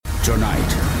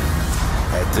tonight.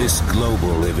 At this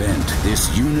global event, this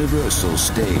universal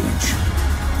stage,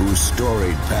 whose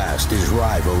storied past is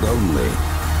rivaled only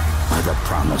by the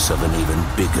promise of an even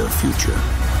bigger future.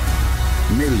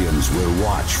 Millions will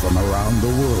watch from around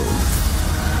the world,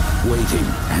 waiting,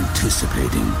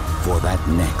 anticipating for that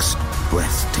next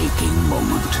breathtaking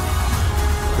moment.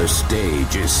 The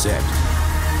stage is set.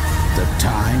 The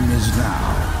time is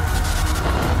now.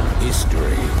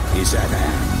 History is at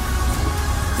hand.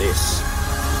 This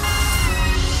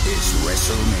is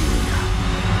WrestleMania.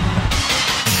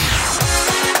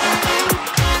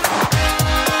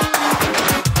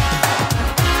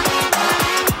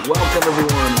 Welcome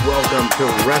everyone, welcome to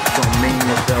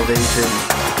Wrestlemania Sal-Vation.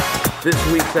 This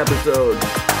week's episode,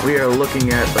 we are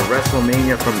looking at the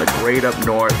WrestleMania from the great up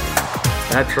north.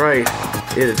 That's right,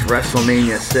 it is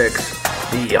WrestleMania 6,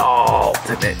 the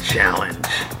Ultimate Challenge.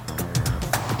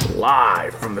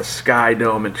 Live from the Sky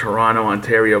Dome in Toronto,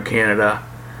 Ontario, Canada.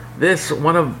 This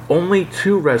one of only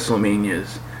 2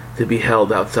 WrestleManias to be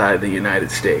held outside the United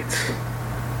States.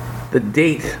 The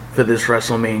date for this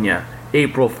WrestleMania,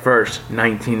 April 1st,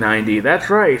 1990. That's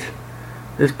right,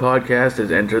 this podcast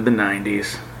has entered the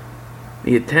 90s.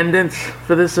 The attendance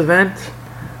for this event,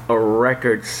 a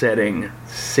record-setting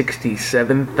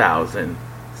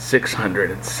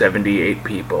 67,678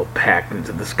 people packed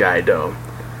into the Sky Dome.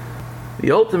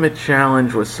 The Ultimate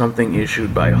Challenge was something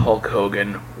issued by Hulk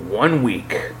Hogan 1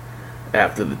 week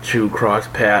after the 2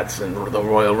 crossed paths in the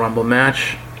Royal Rumble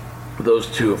match. Those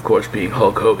 2, of course, being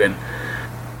Hulk Hogan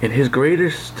and his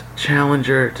greatest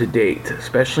challenger to date,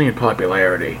 especially in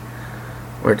popularity.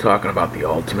 We're talking about the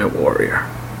Ultimate Warrior.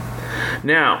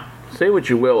 Now, say what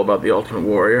you will about the Ultimate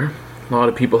Warrior. A lot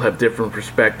of people have different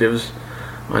perspectives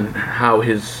on how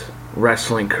his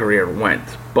wrestling career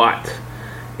went. But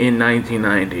in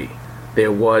 1990, there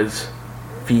was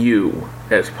few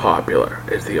as popular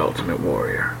as the Ultimate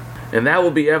Warrior. And that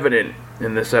will be evident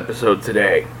in this episode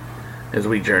today as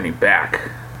we journey back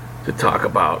to talk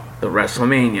about the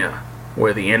WrestleMania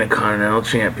where the Intercontinental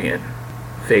Champion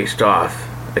faced off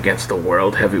against the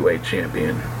World Heavyweight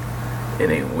Champion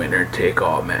in a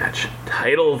winner-take-all match,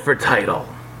 title for title.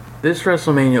 This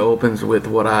WrestleMania opens with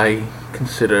what I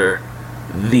consider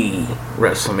the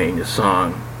WrestleMania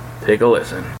song. Take a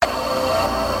listen.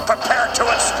 Prepare to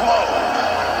explode.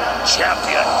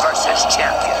 Champion versus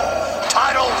champion.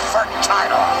 Title for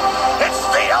title. It's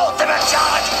the Ultimate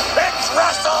Challenge. It's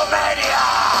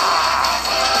WrestleMania.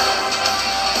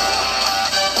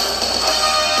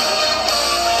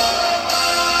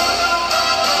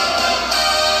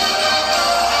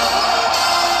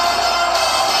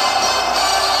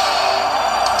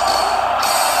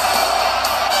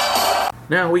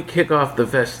 Now we kick off the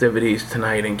festivities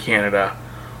tonight in Canada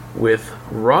with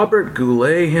Robert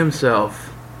Goulet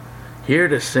himself here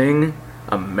to sing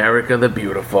America the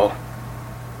Beautiful.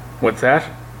 What's that?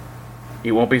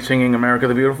 He won't be singing America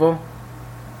the Beautiful?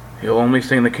 He'll only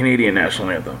sing the Canadian national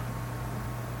anthem.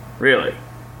 Really?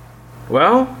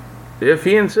 Well, if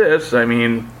he insists,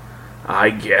 I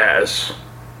guess.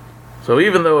 So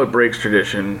even though it breaks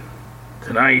tradition,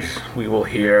 tonight we will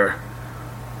hear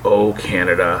O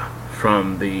Canada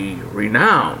from the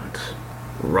renowned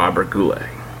Robert Goulet.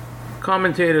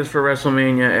 Commentators for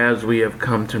WrestleMania as we have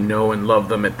come to know and love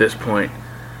them at this point: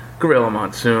 Gorilla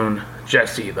Monsoon,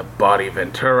 Jesse the Body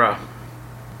Ventura.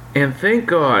 And thank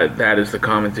God that is the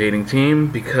commentating team,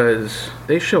 because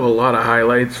they show a lot of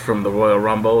highlights from the Royal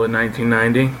Rumble in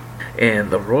 1990.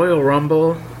 And the Royal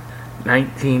Rumble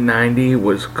 1990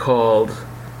 was called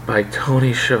by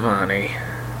Tony Schiavone.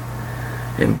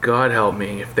 And God help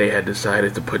me if they had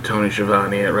decided to put Tony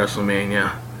Schiavone at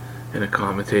WrestleMania in a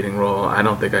commentating role. I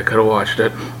don't think I could have watched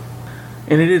it.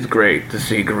 And it is great to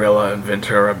see Gorilla and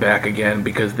Ventura back again,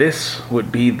 because this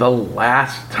would be the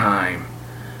last time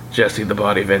Jesse the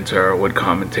Body Ventura would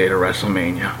commentate a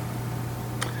WrestleMania.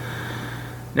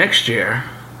 Next year,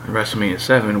 at WrestleMania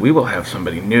 7, we will have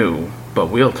somebody new, but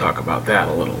we'll talk about that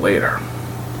a little later.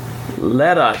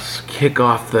 Let us kick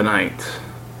off the night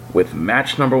with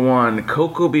match number 1,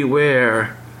 Coco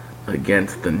Beware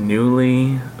against the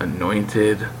newly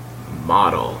anointed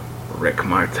model, Rick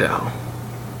Martel.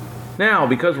 Now,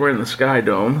 because we're in the Sky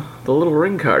Dome, the little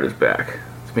ring card is back.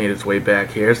 It's made its way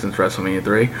back here since WrestleMania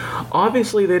 3.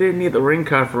 Obviously, they didn't need the ring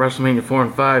card for WrestleMania 4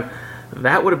 and 5.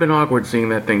 That would have been awkward seeing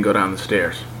that thing go down the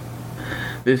stairs.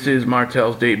 This is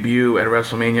Martel's debut at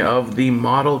WrestleMania of the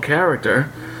model character.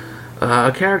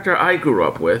 A character I grew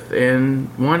up with, and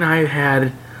one I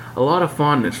had a lot of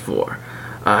fondness for.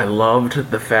 I loved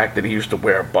the fact that he used to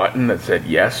wear a button that said,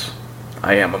 "Yes,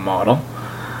 I am a model."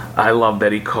 I loved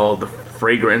that he called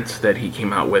fragrance that he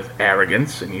came out with,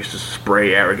 Arrogance, and he used to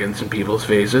spray arrogance in people's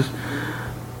faces.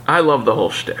 I love the whole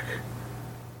shtick.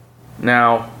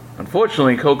 Now,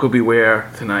 unfortunately, Coco Beware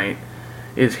tonight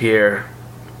is here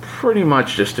pretty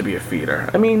much just to be a feeder.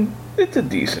 I mean, it's a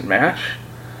decent match.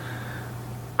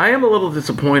 I am a little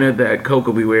disappointed that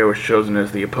Coco Beware was chosen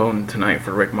as the opponent tonight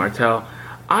for Rick Martel.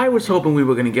 I was hoping we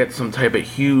were going to get some type of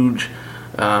huge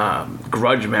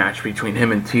grudge match between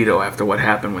him and Tito after what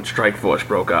happened when Strikeforce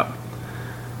broke up.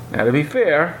 Now, to be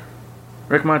fair,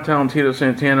 Rick Martel and Tito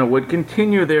Santana would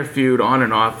continue their feud on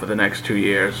and off for the next 2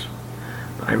 years.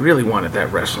 But I really wanted that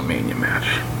WrestleMania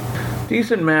match.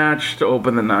 Decent match to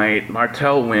open the night.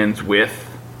 Martel wins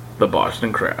with the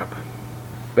Boston Crab.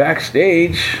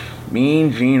 Backstage,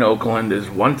 Mean Gene Okerlund is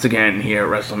once again here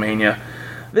at WrestleMania,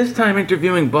 this time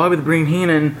interviewing Bobby the Brain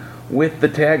Heenan with the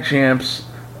tag champs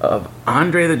of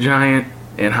Andre the Giant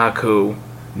and Haku,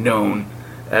 known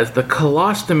as the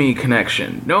Colostomy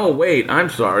Connection. No, wait, I'm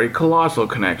sorry, Colossal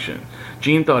Connection.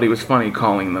 Gene thought he was funny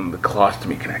calling them the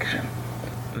Colostomy Connection.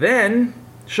 Then,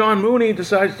 Sean Mooney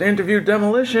decides to interview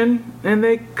Demolition, and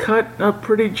they cut a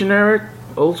pretty generic,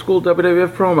 old-school WWF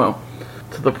promo,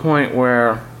 to the point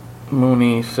where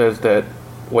Mooney says that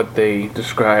what they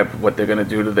described, what they're going to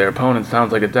do to their opponent,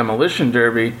 sounds like a demolition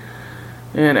derby,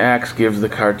 and Axe gives the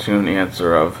cartoon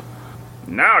answer of,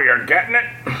 "Now you're getting it."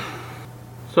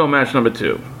 So match number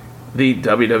 2. The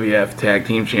WWF Tag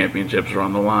Team Championships are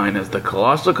on the line as the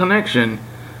Colossal Connection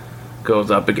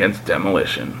goes up against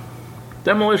Demolition.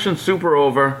 Demolition super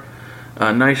over.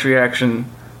 Nice reaction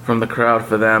from the crowd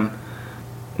for them.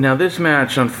 Now this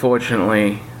match,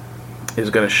 unfortunately, is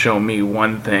going to show me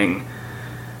one thing,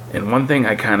 and one thing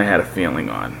I kind of had a feeling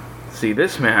on. See,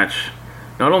 this match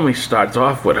not only starts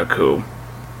off with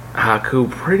Haku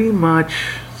pretty much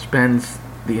spends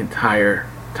the entire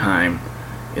time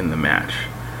in the match.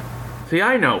 See,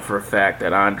 I know for a fact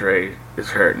that Andre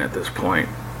is hurting at this point.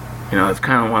 You know, that's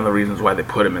kind of one of the reasons why they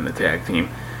put him in the tag team,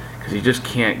 because he just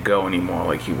can't go anymore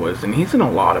like he was, and he's in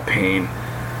a lot of pain.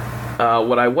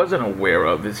 What I wasn't aware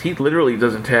of is he literally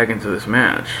doesn't tag into this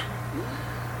match.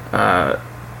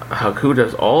 Haku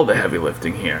does all the heavy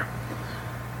lifting here.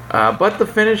 But the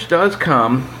finish does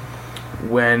come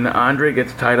when Andre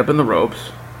gets tied up in the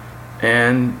ropes,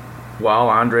 and while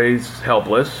Andre's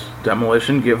helpless,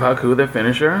 Demolition give Haku their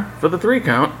finisher for the 3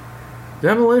 count.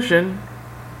 Demolition,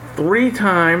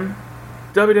 3-time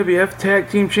WWF Tag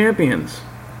Team Champions,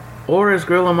 or as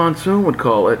Gorilla Monsoon would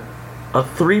call it, a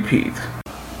three-peat.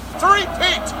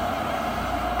 Three-peat!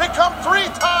 Become 3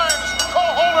 times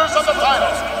co-holders of the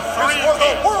titles. For the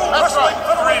World That's Wrestling right,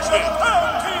 Federation three-peat.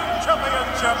 Tag Team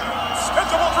Championship.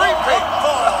 Scheduled Three-peat.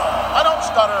 I don't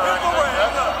stutter or in the ring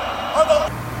anything. are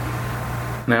the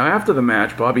Now, after the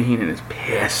match, Bobby Heenan is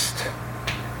pissed.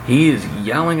 He is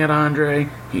yelling at Andre,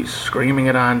 he's screaming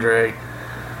at Andre,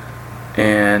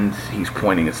 and he's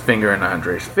pointing his finger in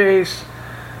Andre's face.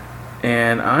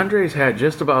 And Andre's had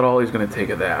just about all he's going to take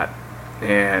of that,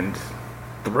 and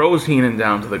throws Heenan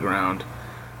down to the ground,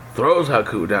 throws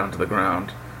Haku down to the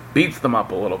ground, beats them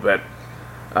up a little bit.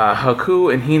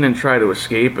 Haku and Heenan try to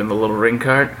escape in the little ring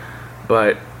cart,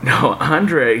 but no,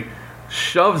 Andre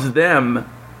shoves them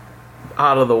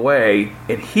out of the way,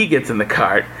 and he gets in the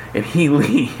cart, and he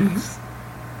leaves.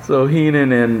 So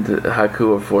Heenan and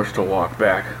Haku are forced to walk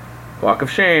back. Walk of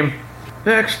shame.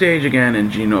 Backstage again, and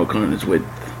Gene Okerlund is with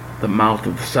the Mouth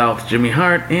of the South, Jimmy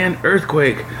Hart, and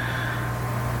Earthquake.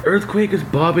 Earthquake is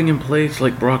bobbing in place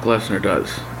like Brock Lesnar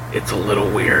does. It's a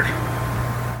little weird.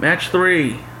 Match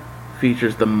 3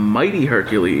 features the Mighty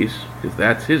Hercules, because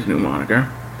that's his new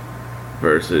moniker,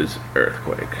 versus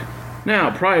Earthquake.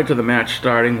 Now, prior to the match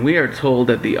starting, we are told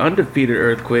that the undefeated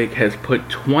Earthquake has put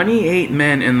 28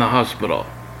 men in the hospital.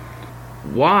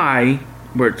 Why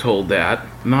we're told that,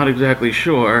 I'm not exactly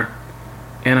sure,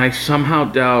 and I somehow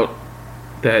doubt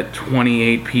that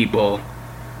 28 people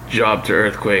jobbed to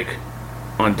Earthquake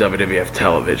on WWF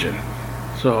television.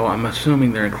 So I'm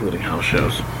assuming they're including house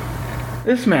shows.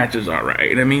 This match is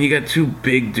alright. I mean, you got 2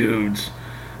 big dudes,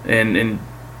 and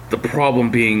the problem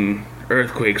being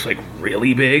Earthquake's like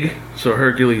really big, so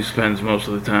Hercules spends most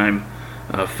of the time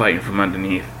fighting from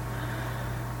underneath.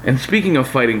 And speaking of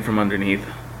fighting from underneath,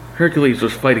 Hercules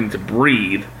was fighting to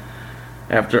breathe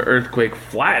after Earthquake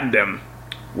flattened him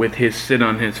with his sit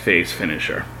on his face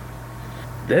finisher.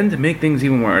 Then, to make things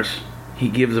even worse, he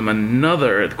gives him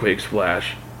another Earthquake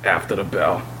splash after the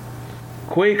bell.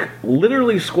 Quake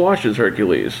literally squashes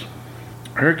Hercules.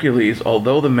 Hercules,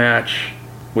 although the match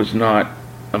was not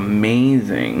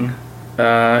amazing,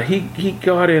 he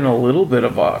got in a little bit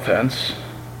of offense,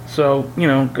 so, you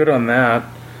know, good on that.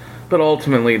 But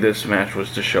ultimately, this match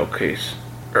was to showcase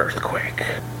Earthquake.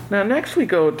 Now, next we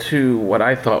go to what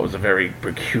I thought was a very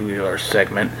peculiar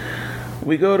segment.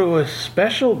 We go to a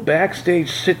special backstage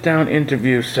sit-down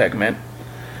interview segment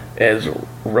as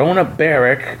Rona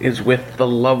Barrick is with the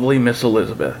lovely Miss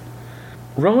Elizabeth.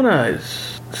 Rona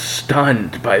is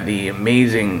stunned by the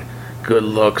amazing good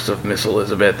looks of Miss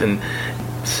Elizabeth and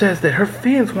says that her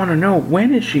fans want to know,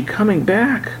 when is she coming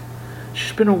back?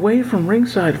 She's been away from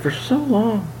ringside for so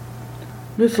long.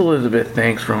 Miss Elizabeth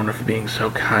thanks Rona for being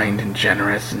so kind and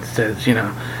generous and says,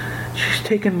 she's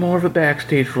taken more of a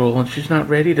backstage role and she's not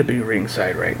ready to be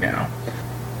ringside right now.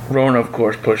 Rona, of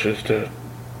course, pushes to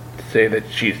say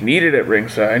that she's needed at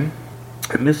ringside.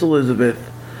 And Miss Elizabeth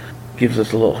gives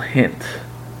us a little hint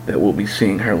that we'll be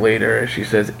seeing her later as she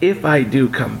says, if I do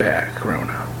come back,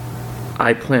 Rona,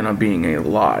 I plan on being a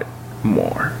lot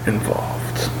more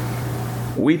involved.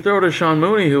 We throw to Sean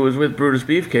Mooney, who was with Brutus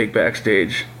Beefcake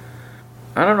backstage.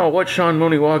 I don't know what Sean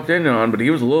Mooney walked in on, but he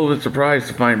was a little bit surprised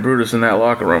to find Brutus in that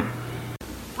locker room.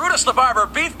 Brutus the Barber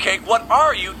Beefcake, what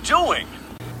are you doing?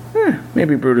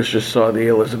 Maybe Brutus just saw the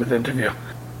Elizabeth interview.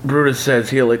 Brutus says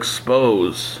he'll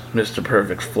expose Mr.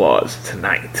 Perfect's flaws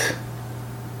tonight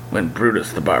when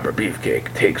Brutus the Barber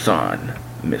Beefcake takes on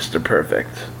Mr.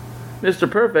 Perfect. Mr.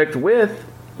 Perfect with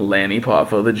Lanny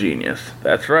Poffo the Genius.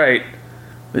 That's right.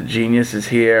 The Genius is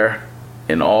here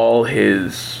in all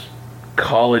his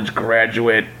college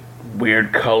graduate,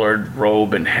 weird colored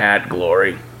robe and hat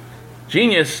glory.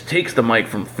 Genius takes the mic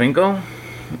from Finkel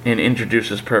and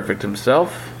introduces Perfect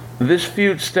himself. This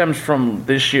feud stems from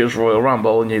this year's Royal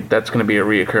Rumble, and that's going to be a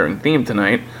reoccurring theme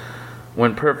tonight,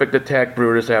 when Perfect attacked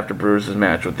Brutus after Brutus's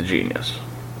match with the Genius.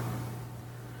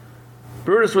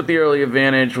 Brutus with the early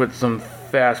advantage with some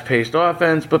fast-paced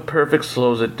offense, but Perfect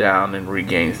slows it down and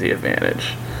regains the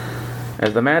advantage.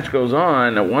 As the match goes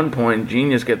on, at one point,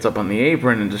 Genius gets up on the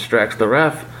apron and distracts the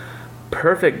ref.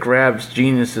 Perfect grabs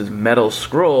Genius's metal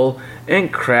scroll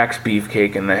and cracks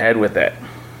Beefcake in the head with it.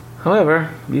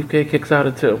 However, Beefcake kicks out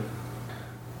at 2.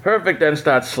 Perfect then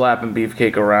starts slapping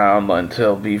Beefcake around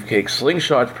until Beefcake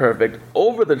slingshots Perfect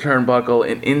over the turnbuckle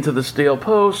and into the steel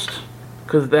post,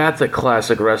 because that's a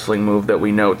classic wrestling move that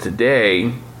we know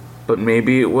today, but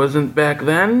maybe it wasn't back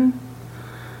then?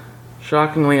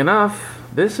 Shockingly enough,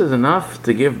 this is enough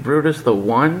to give Brutus the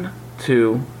 1,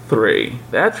 2, 3.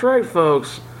 That's right,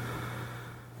 folks.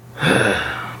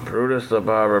 Brutus the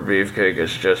Barber Beefcake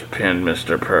has just pinned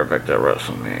Mr. Perfect at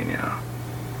WrestleMania.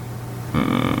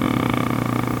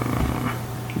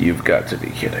 You've got to be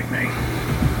kidding me.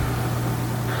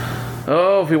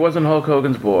 Oh, if he wasn't Hulk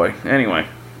Hogan's boy. Anyway,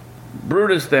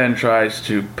 Brutus then tries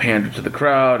to pander to the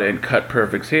crowd and cut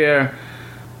Perfect's hair,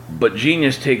 but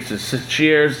Genius takes his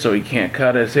shears so he can't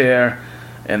cut his hair,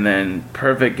 and then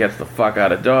Perfect gets the fuck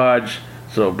out of Dodge,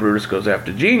 so Brutus goes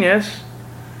after Genius,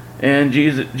 and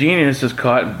Genius is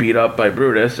caught and beat up by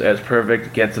Brutus as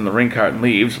Perfect gets in the ring cart and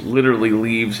literally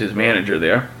leaves his manager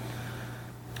there.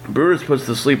 Brutus puts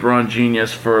the sleeper on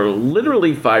Genius for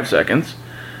literally 5 seconds,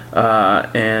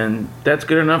 and that's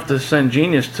good enough to send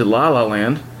Genius to La La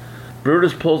Land.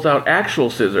 Brutus pulls out actual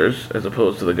scissors, as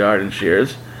opposed to the garden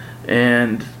shears,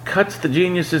 and cuts the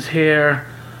Genius's hair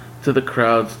to the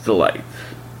crowd's delight.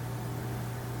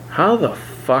 How the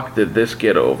fuck did this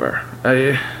get over?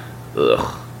 I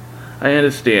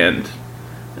understand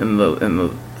in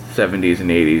the 70s and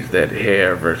 80s that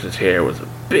hair versus hair was a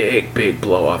big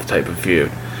blow-off type of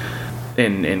feud.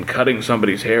 And cutting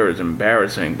somebody's hair is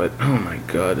embarrassing, but oh my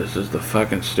god, this is the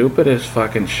fucking stupidest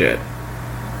fucking shit.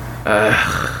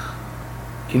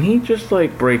 Can he just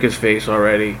break his face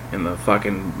already in the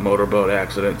fucking motorboat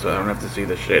accident so I don't have to see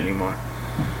this shit anymore?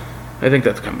 I think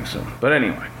that's coming soon. But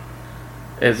anyway,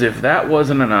 as if that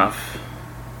wasn't enough,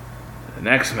 the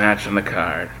next match on the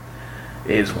card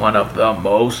is one of the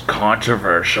most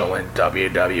controversial in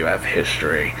WWF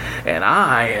history, and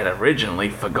I had originally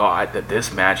forgot that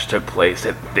this match took place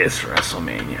at this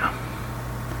WrestleMania.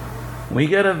 We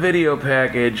get a video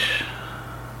package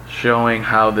showing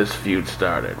how this feud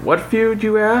started. What feud,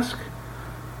 you ask?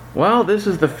 Well, this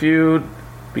is the feud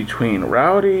between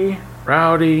Rowdy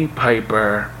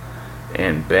Piper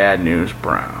and Bad News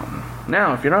Brown.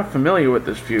 Now, if you're not familiar with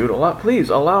this feud,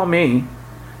 please allow me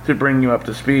to bring you up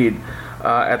to speed.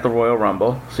 At the Royal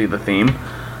Rumble, see the theme.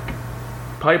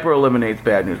 Piper eliminates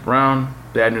Bad News Brown.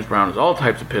 Bad News Brown is all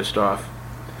types of pissed off,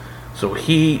 so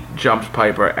he jumps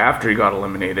Piper after he got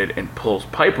eliminated and pulls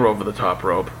Piper over the top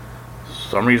rope. For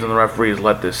some reason the referees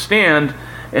let this stand,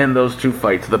 and those two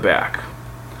fight to the back.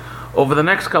 Over the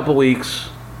next couple weeks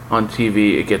on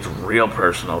TV, it gets real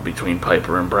personal between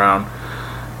Piper and Brown,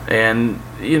 and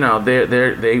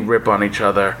they rip on each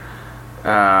other.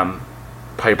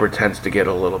 Piper tends to get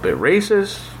a little bit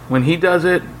racist when he does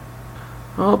it.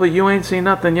 Oh, but you ain't seen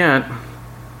nothing yet.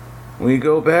 We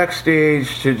go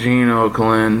backstage to Gene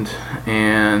Oakland,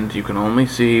 and you can only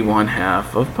see one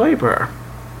half of Piper.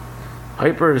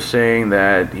 Piper is saying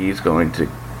that he's going to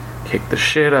kick the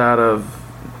shit out of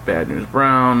Bad News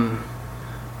Brown.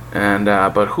 And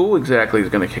but who exactly is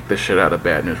going to kick the shit out of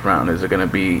Bad News Brown? Is it going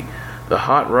to be the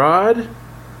Hot Rod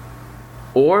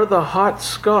or the Hot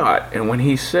Scott? And when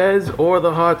he says or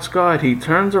the Hot Scott, he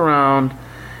turns around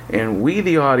and we,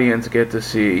 the audience, get to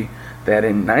see that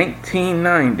in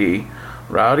 1990,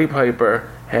 Rowdy Piper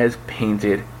has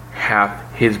painted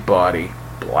half his body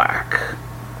black.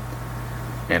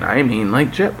 And I mean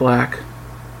like jet black.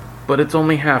 But it's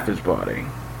only half his body.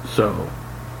 So,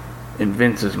 in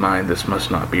Vince's mind, this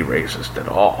must not be racist at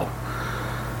all.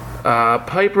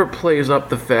 Piper plays up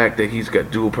the fact that he's got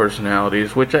dual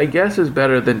personalities, which I guess is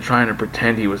better than trying to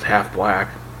pretend he was half black.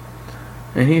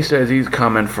 And he says he's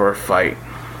coming for a fight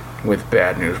with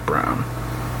Bad News Brown.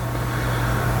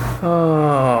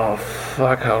 Oh,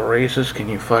 fuck, how racist can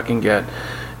you fucking get?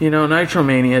 You know,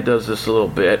 Nitromania does this little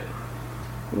bit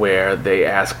where they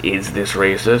ask, is this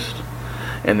racist?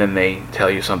 And then they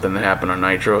tell you something that happened on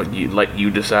Nitro, and let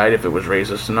you decide if it was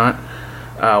racist or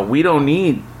not. We don't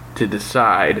need to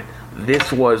decide.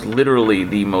 This was literally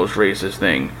the most racist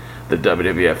thing the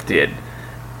WWF did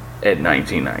at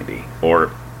 1990, or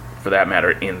for that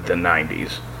matter, in the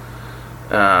 90s.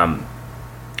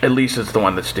 At least it's the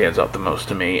one that stands out the most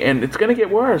to me, and it's gonna get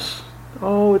worse.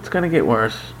 Oh, it's gonna get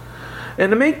worse.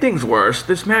 And to make things worse,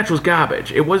 this match was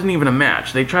garbage. It wasn't even a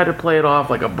match. They tried to play it off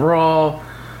like a brawl.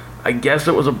 I guess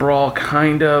it was a brawl,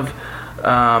 kind of.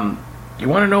 You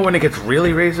want to know when it gets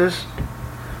really racist?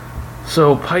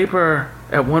 So Piper,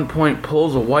 at one point,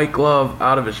 pulls a white glove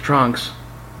out of his trunks,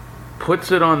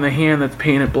 puts it on the hand that's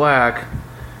painted black,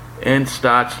 and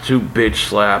starts to bitch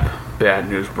slap Bad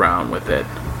News Brown with it.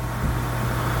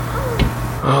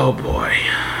 Oh boy.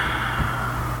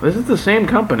 This is the same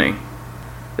company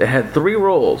that had 3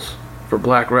 roles for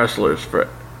black wrestlers for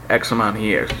X amount of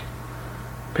years.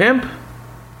 Pimp,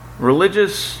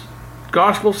 religious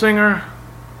gospel singer,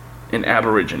 and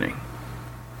aborigine.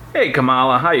 Hey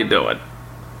Kamala, how you doing?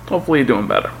 Hopefully you're doing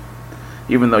better.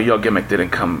 Even though your gimmick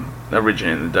didn't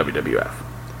originate in the WWF.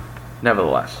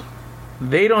 Nevertheless,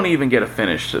 they don't even get a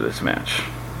finish to this match.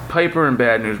 Piper and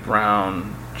Bad News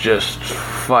Brown just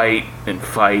fight and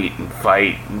fight and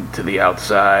fight to the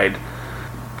outside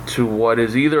to what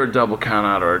is either a double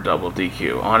countout or a double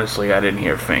DQ. Honestly, I didn't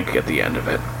hear Fink at the end of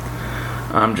it.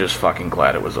 I'm just fucking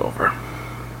glad it was over.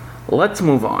 Let's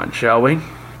move on, shall we?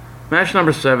 Match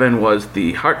number 7 was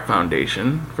the Hart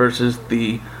Foundation versus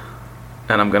the,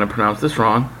 and I'm going to pronounce this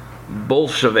wrong,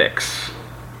 Bolsheviks,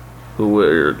 who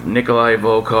were Nikolai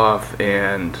Volkov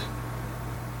and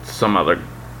some other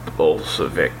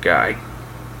Bolshevik guy.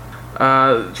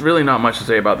 It's really not much to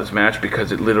say about this match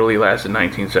because it literally lasted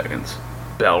 19 seconds.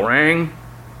 Bell rang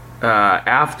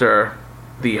after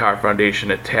the Hart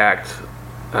Foundation attacked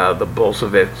the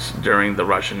Bolsheviks during the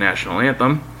Russian national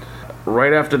anthem.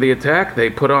 Right after the attack, they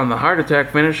put on the heart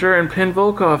attack finisher and pinned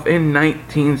Volkov in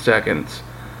 19 seconds.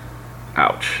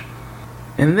 Ouch.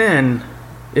 And then,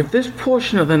 if this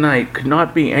portion of the night could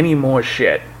not be any more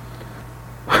shit,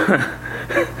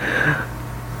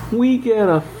 we get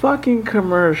a fucking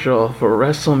commercial for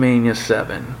WrestleMania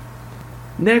 7.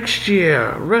 Next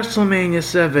year, WrestleMania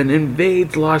 7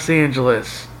 invades Los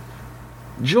Angeles.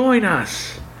 Join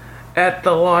us at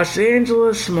the Los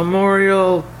Angeles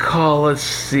Memorial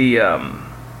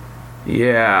Coliseum.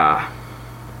 Yeah.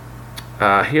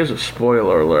 Here's a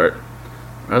spoiler alert.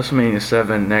 WrestleMania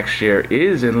 7 next year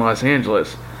is in Los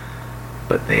Angeles,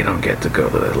 but they don't get to go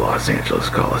to the Los Angeles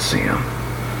Coliseum.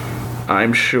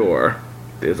 I'm sure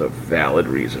there's a valid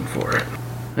reason for it.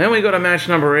 Then we go to match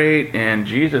number 8, and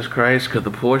Jesus Christ, could the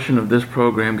portion of this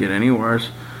program get any worse?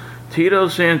 Tito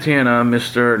Santana,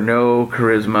 Mr. No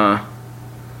Charisma,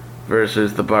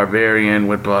 versus the Barbarian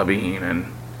with Bobby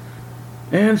Heenan.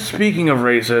 And speaking of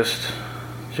racist,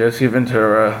 Jesse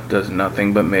Ventura does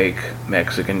nothing but make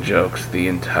Mexican jokes the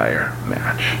entire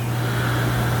match.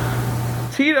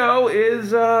 Tito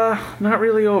is not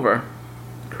really over.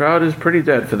 Crowd is pretty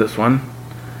dead for this one,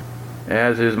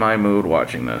 as is my mood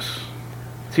watching this.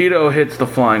 Tito hits the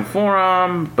flying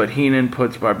forearm, but Heenan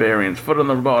puts Barbarian's foot on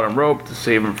the bottom rope to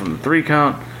save him from the 3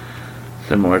 count,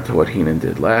 similar to what Heenan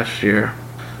did last year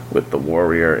with the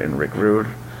Warrior and Rick Rude.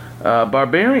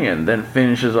 Barbarian then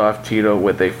finishes off Tito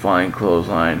with a flying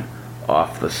clothesline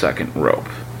off the second rope.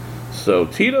 So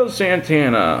Tito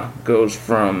Santana goes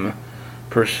from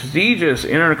prestigious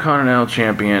Intercontinental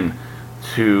Champion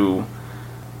to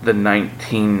the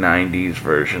 1990s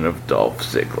version of Dolph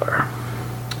Ziggler.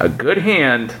 A good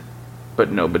hand,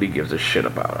 but nobody gives a shit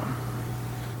about him.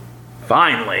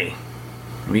 Finally,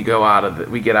 we get out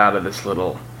of this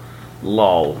little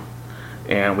lull,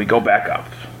 and we go back up.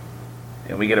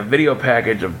 And we get a video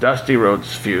package of Dusty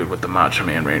Rhodes' feud with the Macho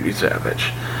Man Randy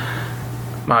Savage.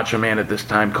 Macho Man at this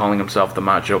time calling himself the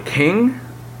Macho King,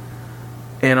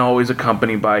 and always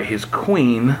accompanied by his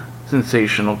queen,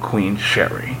 sensational Queen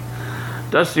Sherry.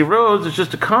 Dusty Rhodes is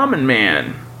just a common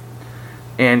man,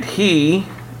 and he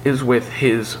is with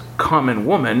his common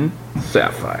woman,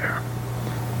 Sapphire.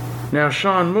 Now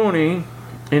Sean Mooney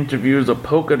interviews a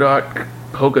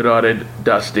polka-dotted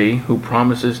Dusty, who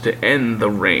promises to end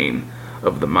the reign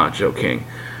of the Macho King.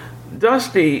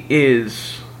 Dusty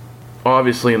is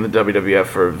obviously in the WWF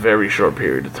for a very short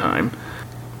period of time,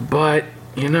 but,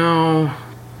 you know,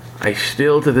 I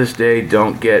still to this day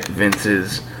don't get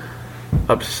Vince's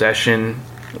obsession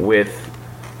with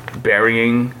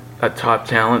burying a top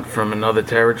talent from another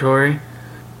territory.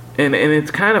 And it's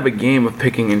kind of a game of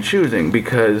picking and choosing,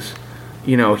 because,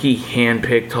 you know, he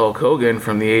handpicked Hulk Hogan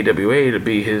from the AWA to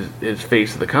be his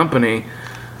face of the company,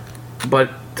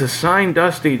 but to sign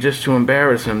Dusty just to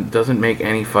embarrass him doesn't make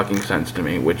any fucking sense to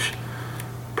me, which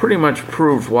pretty much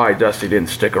proves why Dusty didn't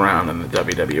stick around in the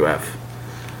WWF.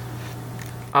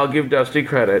 I'll give Dusty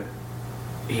credit.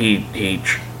 He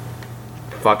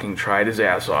fucking tried his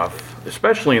ass off,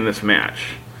 especially in this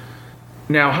match.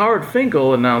 Now, Howard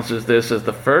Finkel announces this as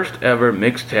the first ever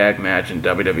mixed tag match in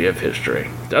WWF history.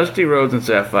 Dusty Rhodes and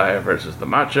Sapphire versus the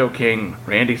Macho King,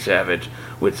 Randy Savage,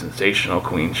 with sensational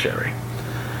Queen Sherry.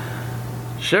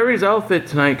 Sherry's outfit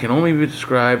tonight can only be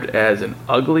described as an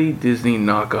ugly Disney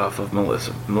knockoff of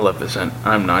Maleficent.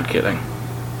 I'm not kidding.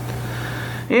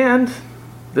 And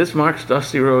this marks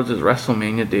Dusty Rhodes'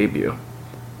 WrestleMania debut.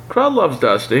 Crowd loves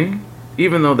Dusty,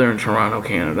 even though they're in Toronto,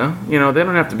 Canada. You know, they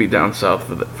don't have to be down south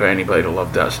for anybody to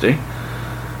love Dusty.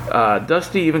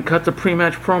 Dusty even cuts a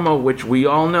pre-match promo, which we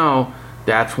all know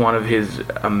that's one of his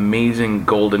amazing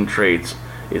golden traits,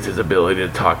 is his ability to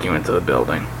talk you into the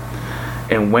building.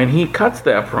 And when he cuts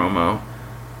that promo,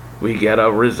 we get a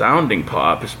resounding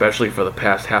pop, especially for the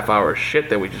past half hour shit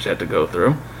that we just had to go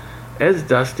through, as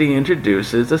Dusty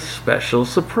introduces a special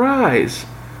surprise.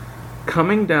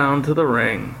 Coming down to the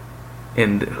ring,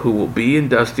 and who will be in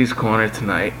Dusty's corner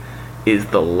tonight, is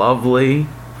the lovely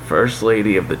First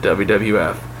Lady of the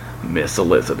WWF, Miss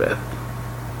Elizabeth.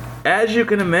 As you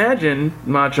can imagine,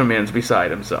 Macho Man's beside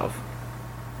himself.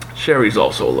 Sherry's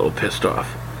also a little pissed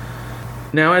off.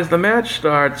 Now, as the match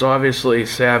starts, obviously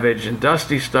Savage and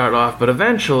Dusty start off, but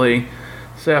eventually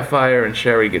Sapphire and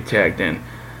Sherry get tagged in.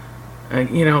 And,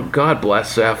 you know, God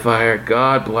bless Sapphire.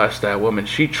 God bless that woman.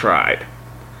 She tried.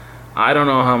 I don't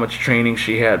know how much training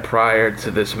she had prior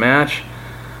to this match,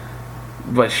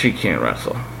 but she can't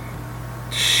wrestle.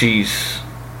 She's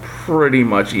pretty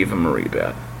much Eva Marie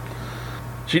bad.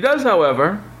 She does,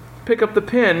 however, pick up the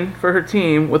pin for her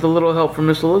team with a little help from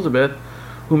Miss Elizabeth,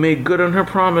 who made good on her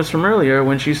promise from earlier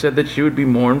when she said that she would be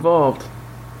more involved.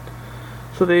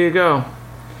 So there you go.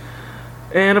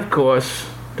 And of course,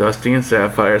 Dusty and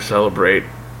Sapphire celebrate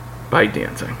by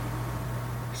dancing.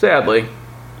 Sadly,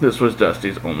 this was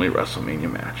Dusty's only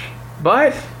WrestleMania match.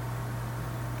 But,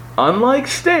 unlike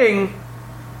Sting,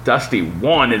 Dusty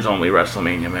won his only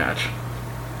WrestleMania match.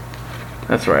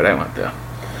 That's right, I went there.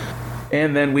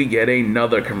 And then we get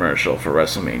another commercial for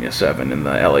WrestleMania 7 in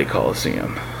the LA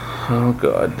Coliseum. Oh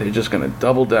god, they're just gonna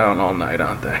double down all night,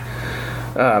 aren't they?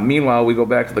 Meanwhile, we go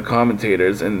back to the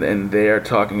commentators, and they're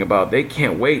talking about they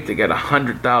can't wait to get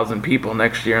 100,000 people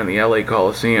next year in the LA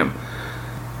Coliseum.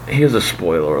 Here's a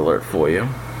spoiler alert for you.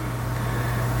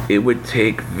 It would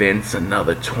take Vince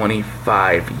another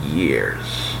 25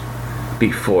 years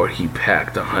before he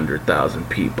packed 100,000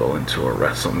 people into a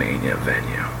WrestleMania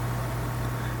venue.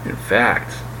 In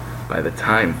fact, by the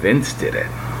time Vince did it,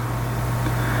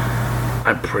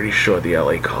 I'm pretty sure the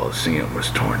LA Coliseum was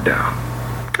torn down.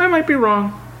 I might be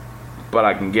wrong, but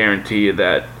I can guarantee you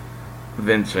that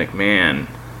Vince McMahon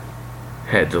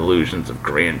had delusions of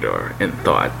grandeur and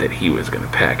thought that he was going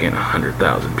to pack in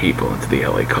 100,000 people into the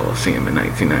LA Coliseum in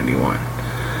 1991.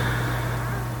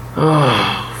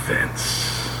 Oh,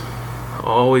 Vince.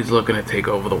 Always looking to take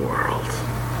over the world.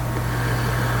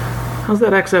 How's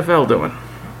that XFL doing?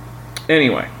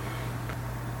 Anyway,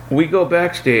 we go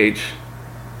backstage,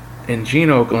 and Gene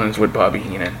Okerlund's with Bobby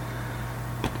Heenan.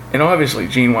 And obviously,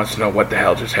 Gene wants to know what the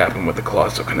hell just happened with the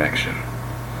Colossal Connection.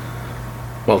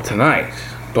 Well, tonight,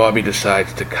 Bobby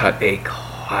decides to cut a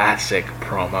classic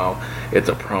promo. It's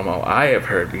a promo I have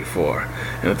heard before,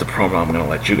 and it's a promo I'm going to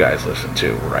let you guys listen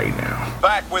to right now.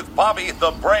 Back with Bobby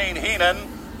the Brain Heenan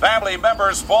family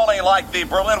members falling like the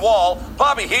Berlin Wall,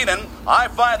 Bobby Heenan, I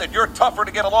find that you're tougher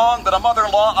to get along than a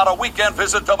mother-in-law on a weekend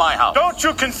visit to my house. Don't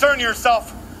you concern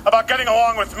yourself about getting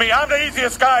along with me. I'm the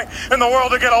easiest guy in the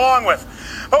world to get along with.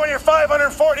 But when you're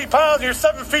 540 pounds and you're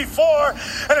 7 feet 4,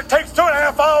 and it takes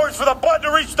 2.5 hours for the blood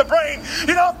to reach the brain,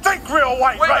 you don't think real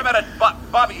white, Wait right? a minute,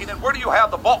 Bobby Heenan, where do you have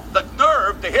the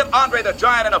nerve to hit Andre the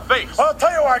Giant in the face? Well, I'll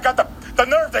tell you where I got the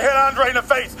nerve to hit Andre in the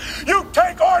face. You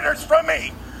take orders from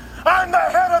me. I'm the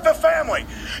head of the family.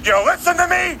 You listen to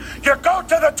me, you go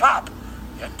to the top.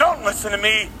 You don't listen to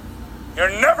me, you're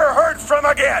never heard from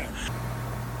again.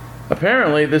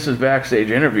 Apparently, this is backstage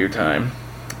interview time,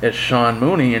 as Sean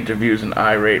Mooney interviews an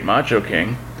irate Macho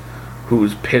King,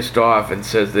 who's pissed off and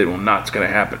says that it's going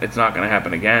to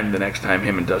happen again the next time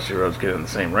him and Dusty Rhodes get in the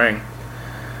same ring.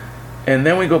 And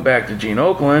then we go back to Gene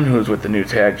Okerlund, who's with the new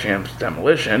tag champs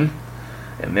Demolition,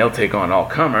 and they'll take on all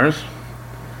comers.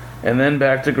 And then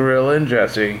back to Gorilla and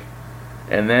Jesse,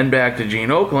 and then back to Gene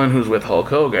Okerlund, who's with Hulk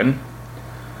Hogan.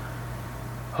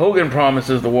 Hogan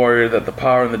promises the Warrior that the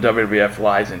power in the WWF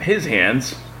lies in his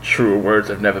hands. Truer words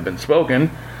have never been spoken.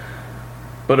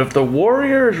 But if the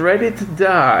Warrior is ready to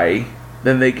die,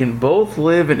 then they can both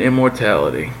live in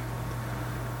immortality.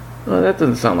 Well, that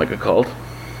doesn't sound like a cult.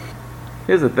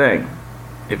 Here's the thing.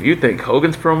 If you think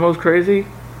Hogan's promo's crazy,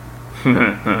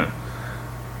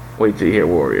 wait till you hear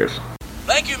Warriors.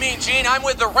 Thank you, Mean Gene. I'm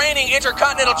with the reigning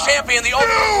Intercontinental Champion, the You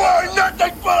are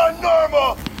nothing but a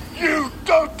normal. You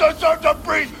don't deserve to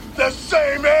breathe the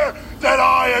same air that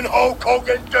I and Hulk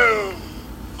Hogan do.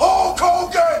 Hulk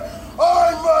Hogan,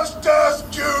 I must ask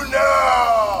you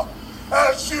now,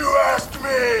 as you asked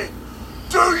me,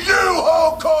 do you,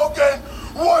 Hulk Hogan,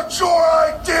 want your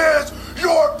ideas,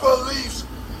 your beliefs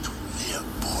to live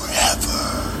forever?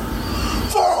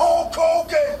 For Hulk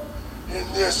Hogan,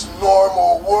 in this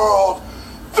normal world,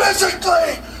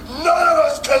 physically, none of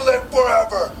us can live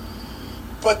forever.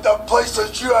 But the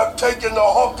places you have taken the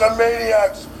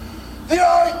Hulkamaniacs, the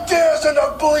ideas and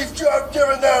the beliefs you have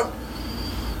given them,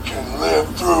 can live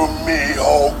through me,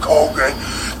 Hulk Hogan.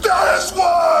 That is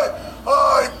why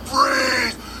I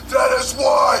breathe. That is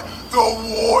why the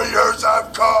Warriors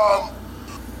have come.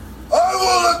 I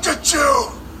will look at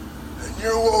you, and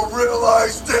you will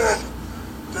realize then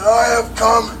that I have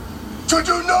come to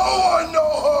do no one no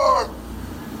harm,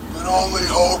 but only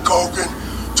Hulk Hogan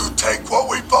to take what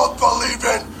we both believe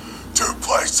in to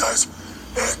places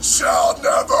it shall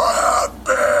never have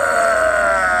been.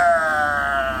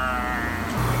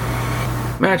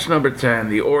 Match number 10,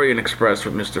 the Orient Express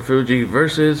with Mr. Fuji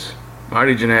versus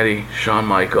Marty Jannetty, Shawn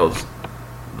Michaels,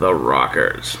 the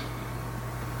Rockers.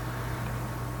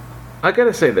 I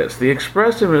gotta say this, the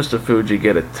Express and Mr. Fuji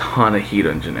get a ton of heat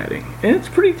on Jannetty, and it's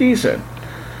pretty decent.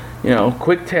 You know,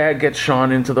 quick tag gets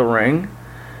Shawn into the ring,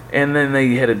 and then they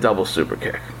hit a double super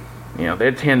kick. You know,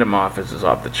 their tandem offense is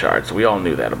off the charts. We all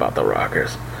knew that about the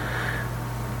Rockers.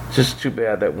 Just too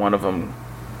bad that one of them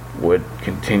would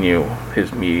continue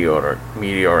his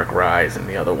meteoric rise and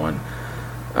the other one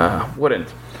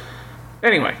wouldn't.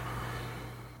 Anyway,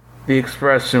 the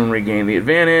Express soon regained the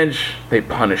advantage. They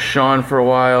punished Shawn for a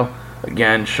while.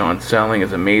 Again, Shawn's selling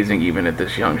is amazing even at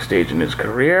this young stage in his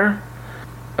career.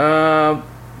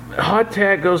 Hot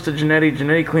tag goes to Jannetty.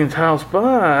 Jannetty cleans house,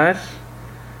 but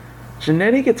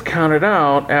Jannetty gets counted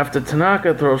out after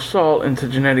Tanaka throws salt into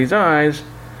Jannetty's eyes,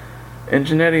 and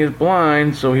Jannetty is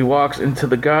blind, so he walks into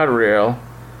the guardrail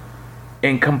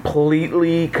and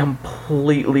completely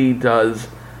does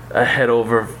a head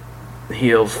over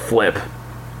heels flip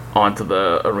onto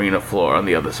the arena floor on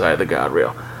the other side of the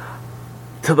guardrail.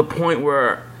 To the point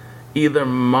where either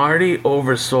Marty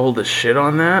oversold the shit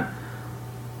on that,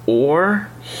 or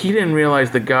he didn't realize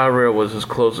the guardrail was as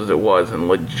close as it was and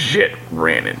legit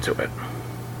ran into it.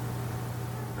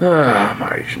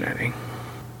 Marty Jannetty.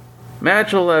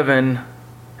 Match 11,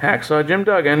 Hacksaw Jim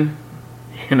Duggan,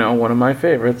 you know, one of my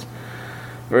favorites,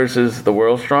 versus the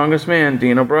world's strongest man,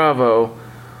 Dino Bravo,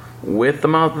 with the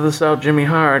Mouth of the South, Jimmy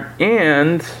Hart,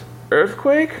 and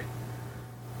Earthquake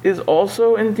is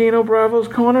also in Dino Bravo's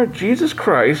corner. Jesus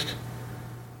Christ.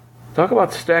 Talk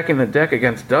about stacking the deck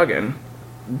against Duggan.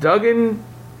 Duggan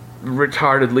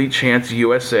retardedly chants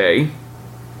USA,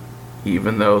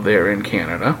 even though they're in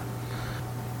Canada.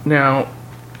 Now,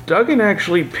 Duggan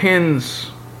actually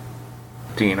pins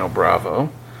Dino Bravo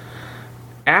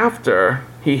after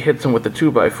he hits him with the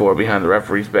 2x4 behind the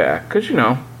referee's back, because, you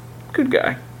know, good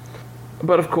guy.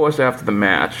 But of course, after the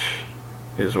match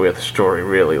is where the story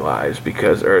really lies,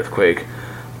 because Earthquake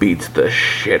beats the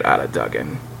shit out of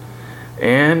Duggan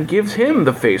and gives him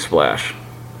the face splash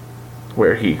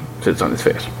where he sits on his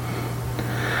face.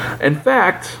 In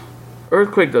fact,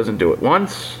 Earthquake doesn't do it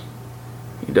once,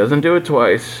 He doesn't do it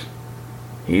twice.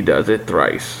 He does it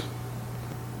thrice.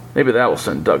 Maybe that will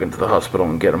send Doug into the hospital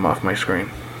and get him off my screen.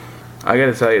 I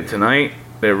gotta tell you, tonight,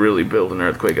 they're really building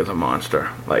Earthquake as a monster.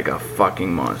 Like a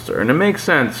fucking monster. And it makes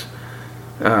sense,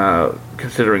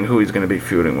 considering who he's going to be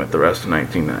feuding with the rest of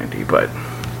 1990. But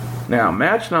now,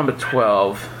 match number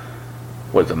 12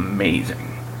 was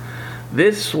amazing.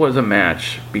 This was a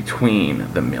match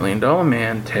between the $1 Million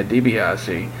Man, Ted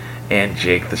DiBiase, and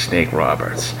Jake the Snake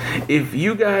Roberts. If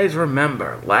you guys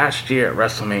remember last year at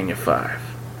WrestleMania 5,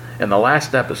 in the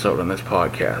last episode on this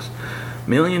podcast, $1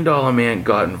 Million Man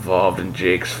got involved in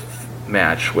Jake's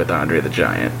match with Andre the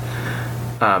Giant.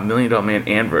 $1 Million Man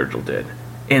and Virgil did.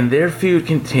 And their feud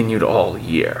continued all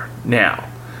year. Now,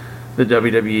 the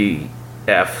WWF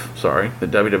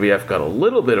got a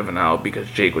little bit of an out because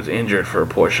Jake was injured for a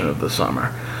portion of the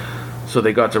summer. So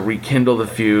they got to rekindle the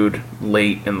feud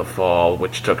late in the fall,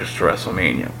 which took us to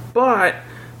WrestleMania. But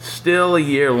still a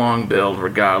year-long build,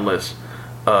 regardless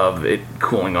of it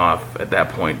cooling off at that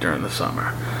point during the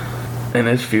summer. And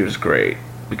this feud is great,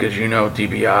 because you know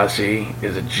DiBiase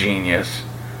is a genius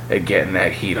at getting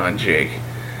that heat on Jake.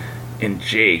 And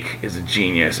Jake is a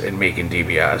genius at making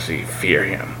DiBiase fear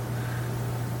him.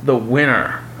 The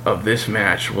winner of this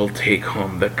match will take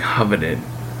home the coveted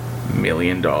 $1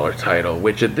 million title,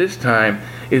 which at this time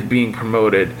is being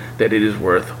promoted that it is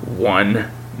worth $1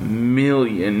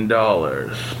 million.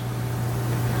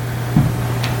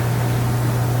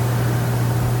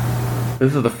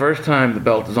 This is the first time the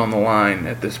belt is on the line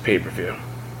at this pay-per-view.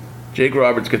 Jake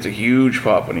Roberts gets a huge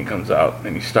pop when he comes out,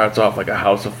 and he starts off like a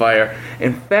house of fire.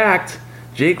 In fact,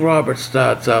 Jake Roberts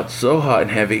starts out so hot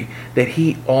and heavy that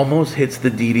he almost hits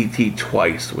the DDT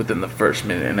twice within the first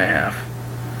minute and a half.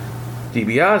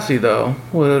 DiBiase, though,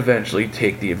 will eventually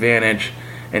take the advantage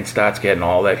and starts getting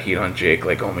all that heat on Jake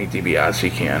like only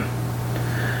DiBiase can.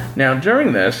 Now,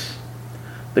 during this,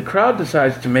 the crowd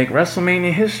decides to make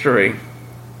WrestleMania history.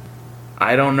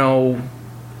 I don't know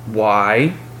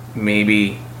why.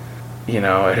 Maybe, it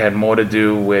had more to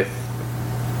do with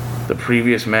the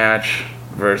previous match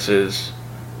versus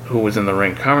who was in the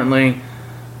ring currently.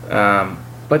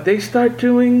 But they start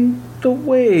doing the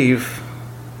wave.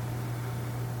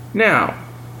 Now,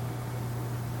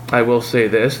 I will say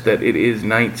this, that it is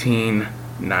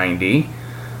 1990,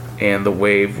 and the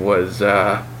wave was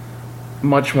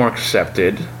much more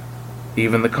accepted.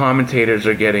 Even the commentators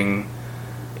are getting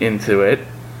into it.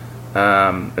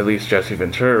 At least Jesse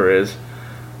Ventura is.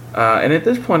 And at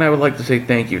this point, I would like to say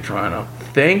thank you, Toronto.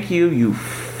 Thank you, you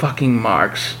fucking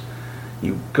marks.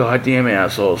 You goddamn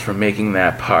assholes for making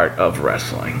that part of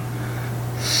wrestling.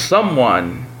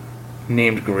 Someone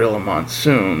named Gorilla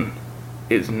Monsoon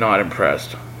is not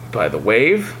impressed by the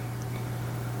wave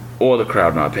or the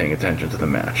crowd not paying attention to the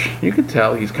match. You can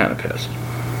tell he's kind of pissed.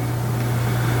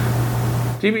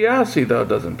 DiBiase, though,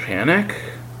 doesn't panic.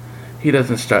 He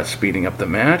doesn't start speeding up the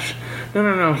match.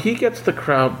 No. He gets the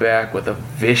crowd back with a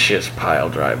vicious pile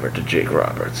driver to Jake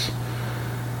Roberts.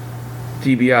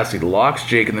 DiBiase locks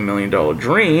Jake in the $1 Million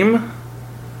Dream,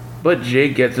 but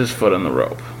Jake gets his foot on the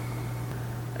rope.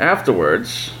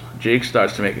 Afterwards, Jake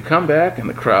starts to make a comeback, and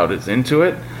the crowd is into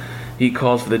it. He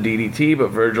calls for the DDT, but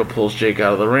Virgil pulls Jake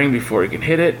out of the ring before he can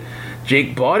hit it.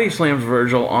 Jake body slams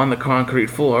Virgil on the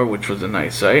concrete floor, which was a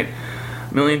nice sight.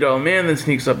 $1 Million Man then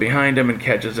sneaks up behind him and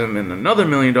catches him in another $1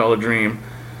 Million Dream.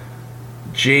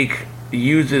 Jake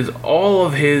uses all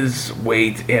of his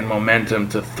weight and momentum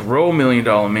to throw $1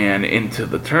 Million Man into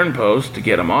the turnpost to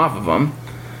get him off of him.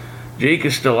 Jake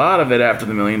is still out of it after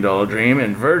the $1 Million Dream,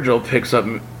 and Virgil picks up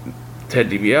Ted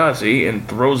DiBiase and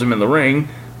throws him in the ring,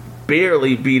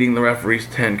 barely beating the referee's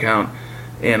 10 count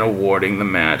and awarding the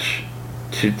match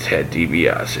to Ted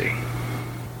DiBiase.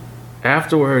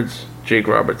 Afterwards, Jake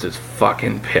Roberts is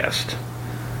fucking pissed,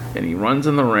 and he runs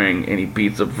in the ring and he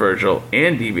beats up Virgil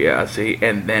and DiBiase,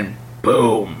 and then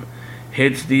boom,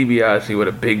 hits DiBiase with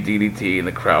a big DDT, and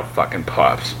the crowd fucking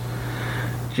pops.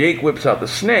 Jake whips out the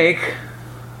snake.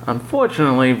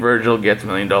 Unfortunately, Virgil gets $1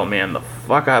 Million Man the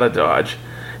fuck out of Dodge,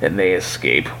 and they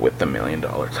escape with the $1 Million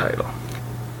title.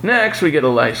 Next, we get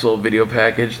a nice little video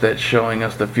package that's showing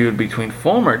us the feud between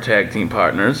former tag team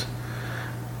partners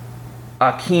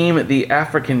Akeem the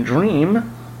African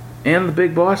Dream and the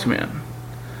Big Boss Man.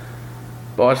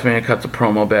 Boss Man cuts a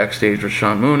promo backstage with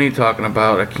Sean Mooney talking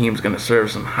about Akeem's going to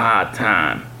serve some hard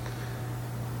time.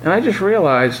 And I just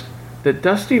realized that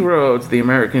Dusty Rhodes, the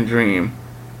American Dream,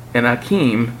 and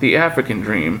Akeem, the African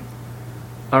Dream,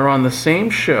 are on the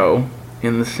same show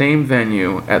in the same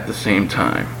venue at the same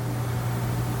time.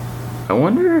 I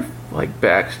wonder if,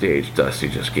 backstage, Dusty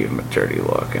just gave him a dirty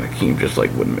look and Akeem just,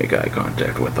 wouldn't make eye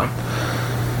contact with him.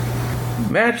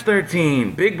 Match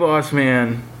 13, Big Boss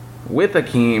Man with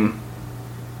Akeem.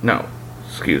 No,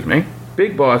 excuse me.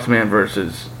 Big Boss Man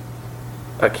versus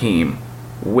Akeem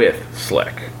with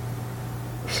Slick.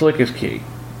 Slick is key.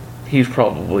 He's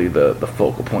probably the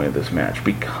focal point of this match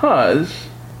because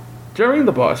during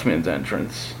the Boss Man's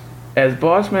entrance, as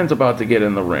Boss Man's about to get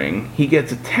in the ring, he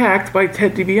gets attacked by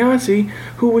Ted DiBiase,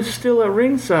 who was still at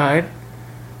ringside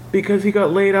because he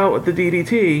got laid out with the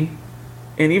DDT.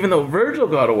 And even though Virgil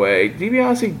got away,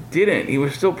 DiBiase didn't. He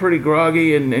was still pretty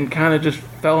groggy and kind of just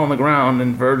fell on the ground,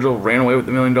 and Virgil ran away with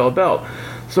the $1 million belt.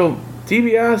 So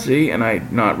DiBiase, and I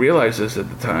did not realize this at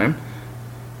the time,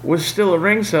 was still at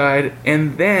ringside,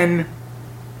 and then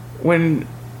when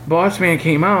Boss Man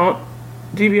came out,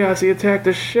 DiBiase attacked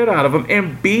the shit out of him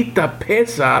and beat the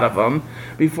piss out of him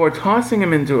before tossing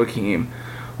him into Akeem,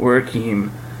 where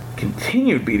Akeem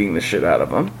continued beating the shit out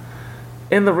of him.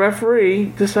 And the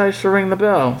referee decides to ring the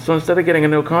bell. So instead of getting a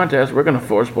no contest, we're going to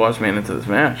force Boss Man into this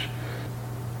match.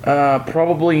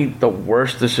 Probably the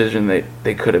worst decision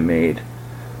they could have made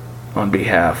on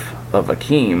behalf of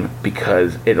Akeem,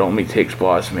 because it only takes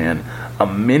Boss Man a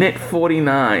minute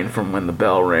 49 from when the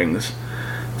bell rings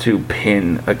to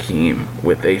pin Akeem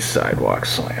with a sidewalk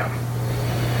slam.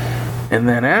 And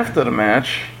then after the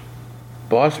match,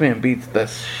 Boss Man beats the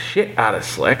shit out of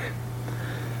Slick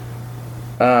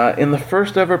in the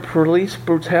first ever police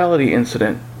brutality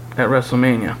incident at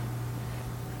WrestleMania.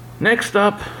 Next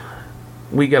up,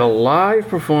 we get a live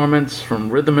performance from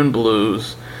Rhythm and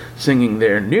Blues singing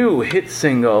their new hit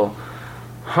single,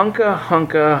 Hunka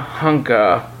Hunka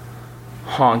Hunka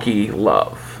Honky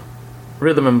Love.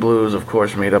 Rhythm and Blues, of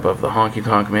course, made up of the Honky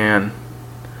Tonk Man,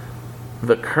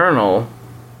 the Colonel,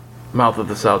 Mouth of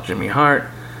the South Jimmy Hart,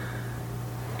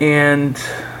 and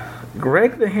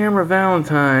Greg the Hammer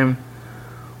Valentine,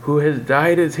 who has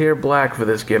dyed his hair black for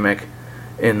this gimmick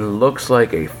and looks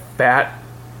like a fat,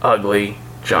 ugly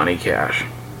Johnny Cash.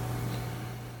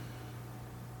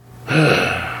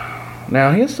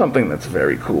 Now, here's something that's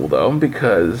very cool, though,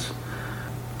 because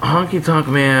Honky Tonk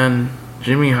Man,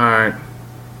 Jimmy Hart,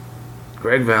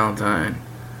 Greg Valentine,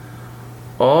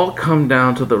 all come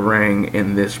down to the ring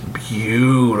in this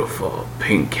beautiful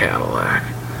pink Cadillac.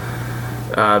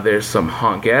 There's some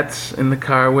honkettes in the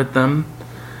car with them,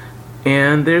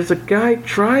 and there's a guy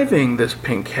driving this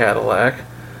pink Cadillac.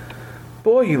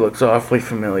 Boy, he looks awfully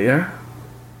familiar.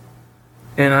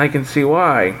 And I can see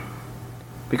why.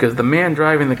 Because the man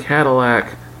driving the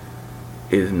Cadillac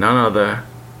is none other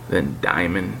than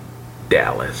Diamond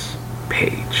Dallas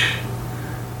Page.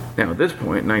 Now, at this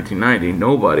point, 1990,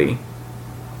 nobody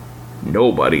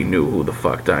knew who the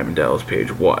fuck Diamond Dallas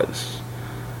Page was.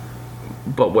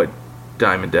 But what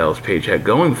Diamond Dallas Page had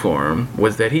going for him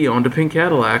was that he owned a pink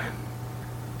Cadillac.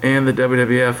 And the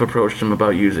WWF approached him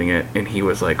about using it, and he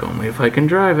was like, only if I can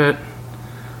drive it.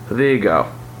 So there you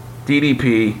go.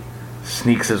 DDP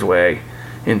sneaks his way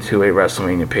into a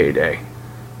WrestleMania payday.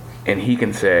 And he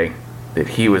can say that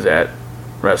he was at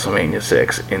WrestleMania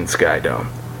 6 in Skydome.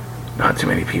 Not too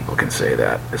many people can say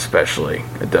that, especially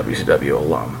a WCW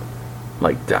alum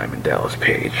like Diamond Dallas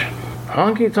Page.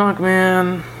 Honky Tonk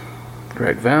Man,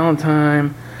 Greg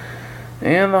Valentine,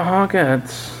 and the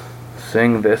Honkettes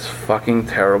sing this fucking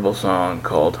terrible song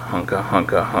called Hunka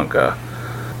Hunka Hunka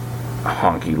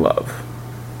Honky Love.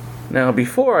 Now,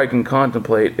 before I can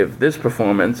contemplate if this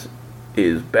performance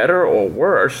is better or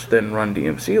worse than Run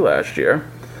DMC last year,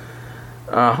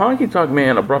 Honky Tonk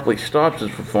Man abruptly stops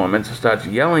his performance and starts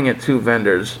yelling at two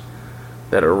vendors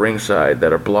that are ringside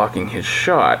that are blocking his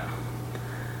shot.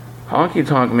 Honky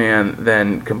Tonk Man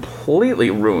then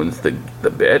completely ruins the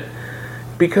bit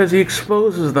because he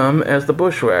exposes them as the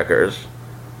Bushwhackers.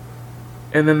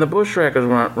 And then the Bushwhackers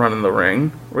run in the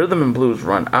ring, Rhythm and Blues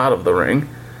run out of the ring,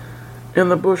 and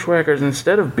the Bushwhackers,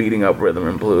 instead of beating up Rhythm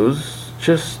and Blues,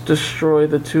 just destroy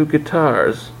the two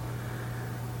guitars.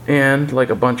 And,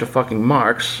 like a bunch of fucking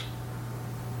marks,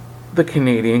 the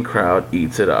Canadian crowd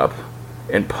eats it up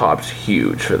and pops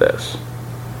huge for this.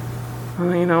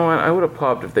 Well, you know what? I would have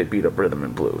popped if they beat up Rhythm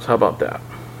and Blues. How about that?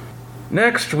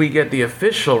 Next, we get the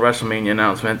official WrestleMania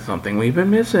announcement, something we've been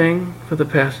missing for the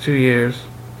past 2 years,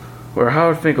 where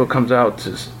Howard Finkel comes out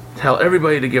to tell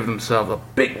everybody to give themselves a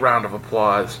big round of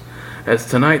applause, as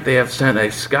tonight they have sent a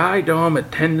Sky Dome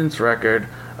attendance record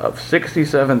of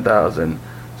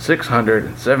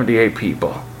 67,678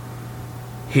 people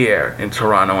here in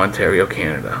Toronto, Ontario,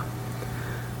 Canada.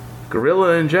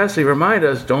 Gorilla and Jesse remind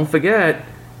us, don't forget,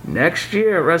 next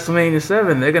year at WrestleMania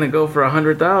 7, they're going to go for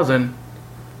 100,000.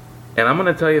 And I'm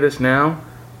going to tell you this now,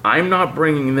 I'm not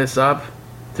bringing this up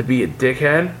to be a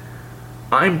dickhead.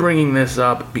 I'm bringing this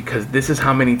up because this is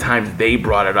how many times they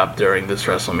brought it up during this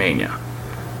WrestleMania.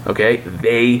 Okay?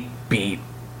 They beat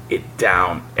it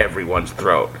down everyone's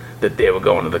throat that they were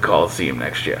going to the Coliseum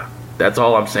next year. That's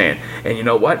all I'm saying. And you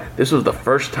know what? This was the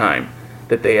first time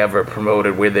that they ever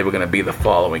promoted where they were going to be the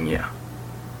following year.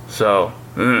 So,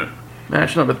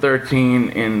 match number 13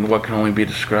 in what can only be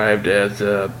described as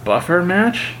a buffer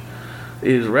match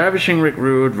is Ravishing Rick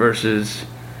Rude versus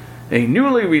a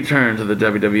newly returned to the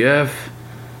WWF,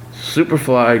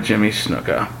 Superfly Jimmy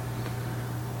Snuka.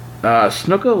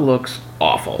 Snuka looks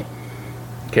awful.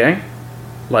 Okay?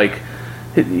 Like,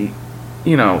 you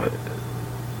know,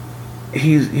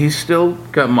 he's still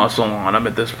got muscle on him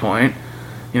at this point.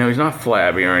 You know, he's not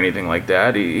flabby or anything like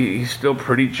that. He's still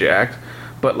pretty jacked.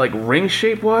 But, like, ring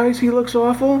shape-wise, he looks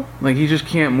awful. Like, he just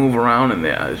can't move around in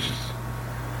there.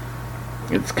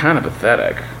 It's kind of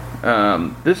pathetic.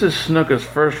 This is Snuka's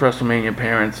first WrestleMania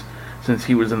appearance since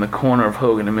he was in the corner of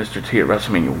Hogan and Mr. T at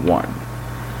WrestleMania 1.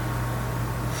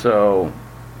 So,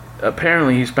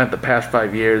 apparently he spent the past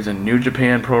 5 years in New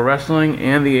Japan Pro Wrestling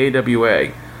and the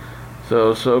AWA.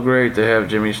 So great to have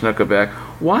Jimmy Snuka back.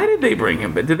 Why did they bring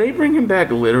him back? Did they bring him back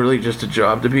literally just to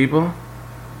job to people?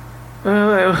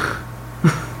 That's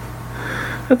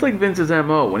like Vince's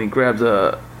MO when he grabs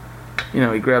a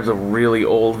really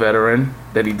old veteran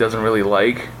that he doesn't really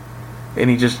like, and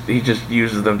he just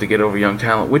uses them to get over young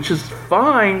talent, which is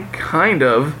fine, kind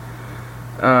of.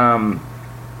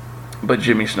 But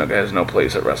Jimmy Snuka has no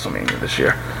place at WrestleMania this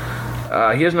year.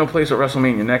 He has no place at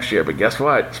WrestleMania next year, but guess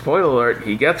what? Spoiler alert,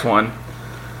 he gets one,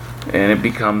 and it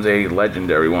becomes a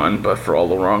legendary one, but for all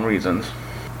the wrong reasons.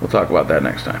 We'll talk about that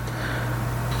next time.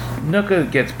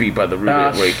 Snuka gets beat by the Rude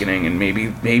Awakening in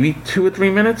maybe 2 or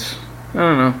 3 minutes. I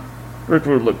don't know. Rick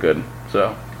Rude looked good,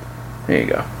 so there you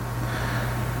go.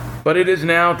 But it is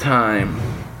now time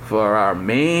for our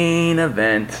main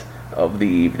event of the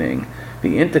evening.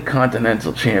 The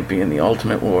Intercontinental Champion, the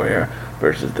Ultimate Warrior,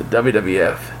 versus the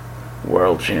WWF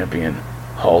World Champion,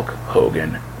 Hulk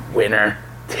Hogan. Winner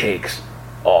takes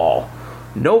all.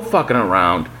 No fucking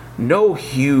around. No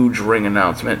huge ring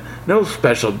announcement. No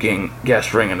special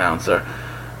guest ring announcer.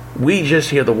 We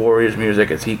just hear the Warrior's music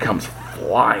as he comes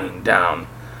flying down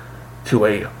to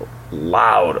a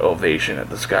loud ovation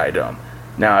at the Sky Dome.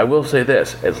 Now, I will say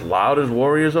this. As loud as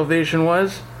Warrior's ovation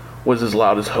was as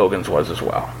loud as Hogan's was as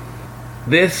well.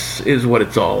 This is what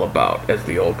it's all about, as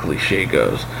the old cliche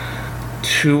goes.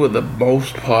 2 of the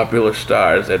most popular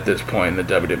stars at this point in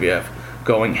the WWF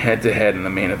going head-to-head in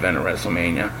the main event of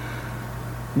WrestleMania.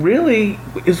 Really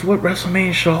is what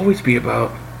WrestleMania should always be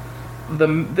about.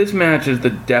 This match is the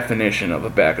definition of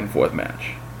a back-and-forth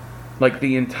match. Like,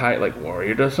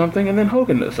 Warrior does something, and then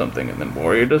Hogan does something, and then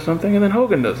Warrior does something, and then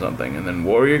Hogan does something, and then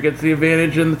Warrior gets the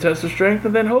advantage in the test of strength,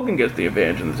 and then Hogan gets the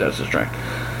advantage in the test of strength.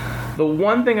 The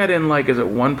one thing I didn't like is at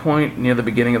one point, near the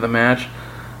beginning of the match,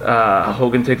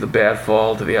 Hogan takes a bad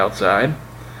fall to the outside,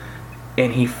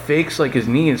 and he fakes like his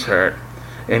knee is hurt,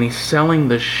 and he's selling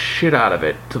the shit out of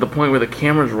it, to the point where the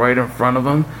camera's right in front of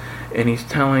him, and he's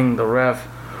telling the ref,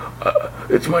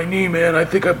 it's my knee, man, I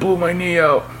think I blew my knee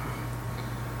out.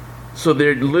 So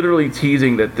they're literally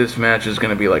teasing that this match is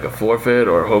going to be like a forfeit,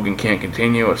 or Hogan can't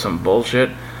continue, or some bullshit.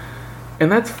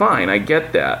 And that's fine, I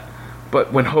get that.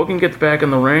 But when Hogan gets back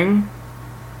in the ring,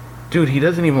 dude, he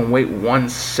doesn't even wait 1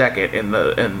 second, and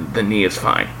the knee is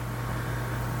fine.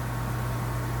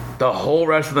 The whole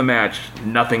rest of the match,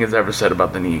 nothing is ever said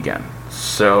about the knee again.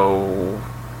 So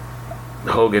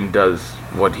Hogan does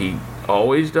what he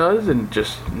always does and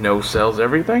just no-sells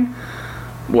everything.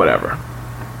 Whatever.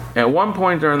 At one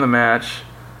point during the match,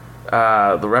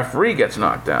 the referee gets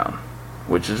knocked down,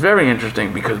 which is very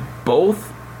interesting because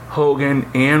both Hogan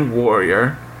and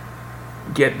Warrior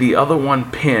get the other one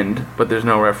pinned, but there's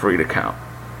no referee to count.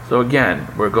 So again,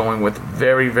 we're going with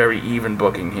very, very even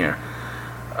booking here.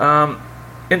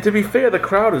 And to be fair, the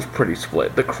crowd is pretty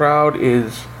split. The crowd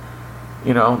is,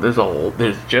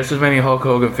 there's just as many Hulk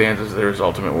Hogan fans as there is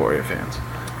Ultimate Warrior fans.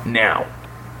 Now,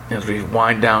 as we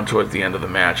wind down towards the end of the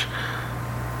match,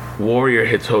 Warrior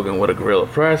hits Hogan with a gorilla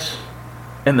press,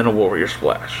 and then a Warrior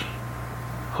splash.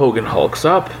 Hogan hulks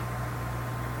up,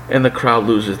 and the crowd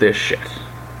loses their shit.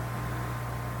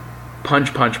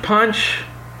 Punch, punch, punch.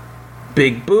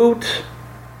 Big boot.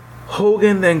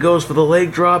 Hogan then goes for the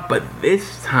leg drop, but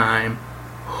this time,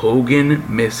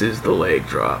 Hogan misses the leg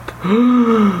drop.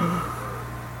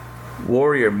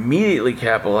 Warrior immediately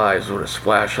capitalizes with a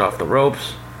splash off the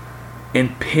ropes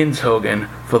and pins Hogan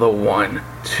for the 1,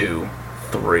 2,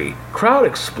 3. Crowd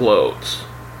explodes,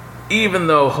 even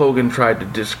though Hogan tried to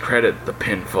discredit the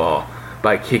pinfall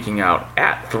by kicking out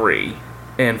at 3.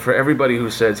 And for everybody who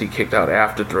says he kicked out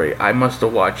after 3, I must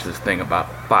have watched this thing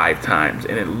about 5 times,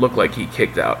 and it looked like he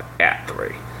kicked out at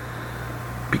 3.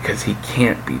 because he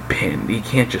can't be pinned. He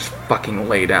can't just fucking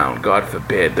lay down. God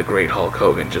forbid the great Hulk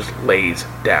Hogan just lays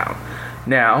down.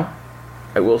 Now,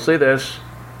 I will say this,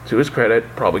 to his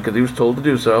credit, probably because he was told to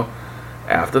do so,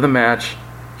 after the match,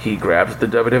 he grabs the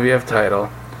WWF title,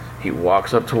 he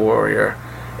walks up to Warrior,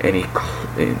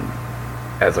 and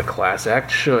as a class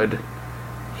act should,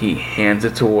 he hands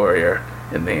it to Warrior,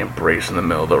 and they embrace in the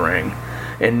middle of the ring.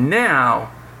 And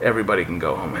now, everybody can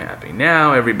go home happy.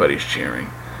 Now, everybody's cheering.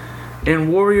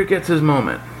 And Warrior gets his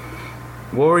moment.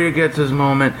 Warrior gets his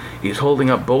moment. He's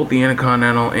holding up both the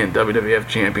Intercontinental and WWF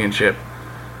Championship.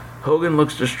 Hogan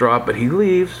looks distraught, but he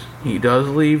leaves. He does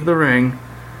leave the ring.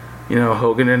 You know,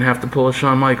 Hogan didn't have to pull a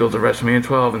Shawn Michaels at WrestleMania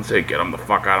 12 and say, get him the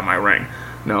fuck out of my ring.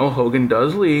 No, Hogan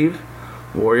does leave.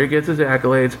 Warrior gets his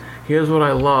accolades. Here's what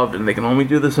I loved, and they can only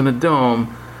do this in a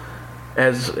dome.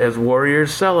 As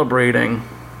Warrior's celebrating,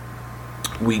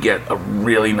 we get a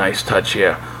really nice touch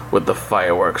here with the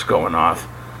fireworks going off.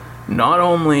 Not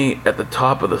only at the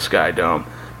top of the Sky Dome,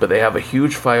 but they have a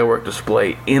huge firework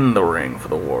display in the ring for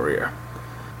the Warrior.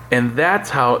 And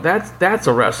that's a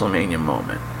WrestleMania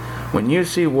moment. When you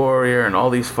see Warrior and all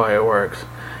these fireworks,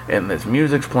 and this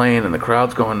music's playing, and the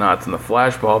crowd's going nuts, and the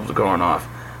flashbulbs are going off,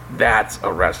 that's a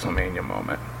WrestleMania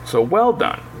moment. So well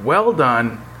done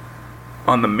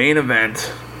on the main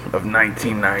event of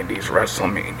 1990's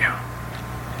WrestleMania.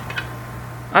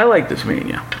 I like this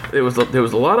Mania. There was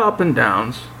a lot of up and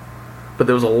downs, but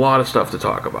there was a lot of stuff to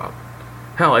talk about.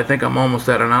 Hell, I think I'm almost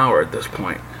at an hour at this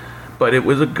point. But it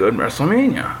was a good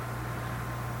WrestleMania.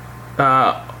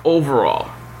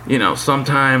 Overall, you know,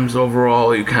 sometimes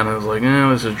overall you kind of like,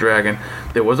 this is dragging.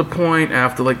 There was a point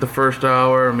after like the first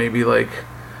hour, maybe like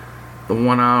the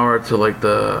 1 hour to like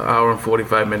the hour and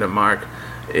 45 minute mark,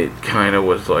 it kind of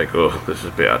was like, oh, this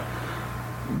is bad.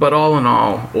 But all in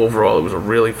all, overall, it was a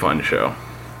really fun show.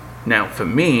 Now, for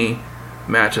me,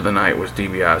 match of the night was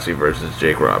DiBiase versus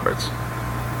Jake Roberts.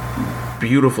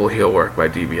 Beautiful heel work by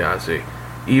DiBiase.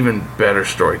 Even better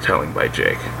storytelling by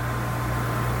Jake.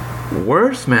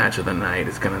 Worst match of the night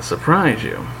is going to surprise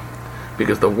you.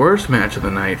 Because the worst match of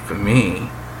the night for me,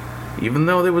 even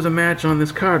though there was a match on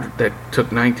this card that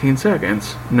took 19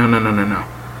 seconds, no.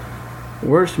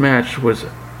 Worst match was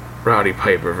Rowdy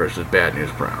Piper versus Bad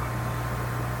News Brown.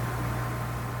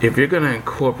 If you're going to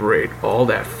incorporate all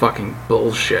that fucking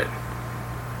bullshit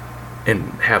and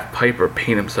have Piper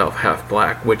paint himself half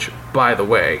black, which, by the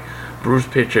way, Bruce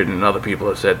Pritchard and other people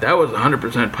have said that was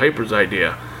 100% Piper's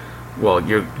idea. Well,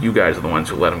 you guys are the ones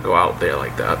who let him go out there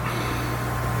like that.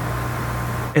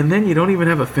 And then you don't even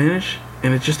have a finish,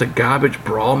 and it's just a garbage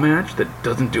brawl match that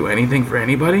doesn't do anything for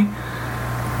anybody.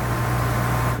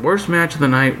 Worst match of the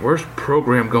night, worst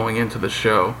program going into the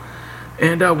show,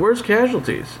 and worst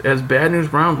casualties, as Bad News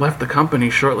Brown left the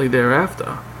company shortly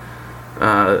thereafter.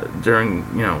 During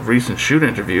recent shoot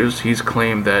interviews, he's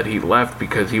claimed that he left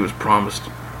because he was promised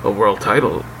a world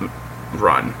title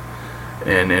run,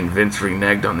 and Vince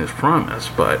reneged on his promise.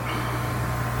 But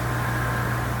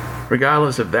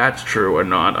regardless if that's true or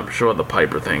not, I'm sure the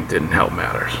Piper thing didn't help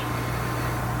matters.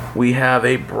 We have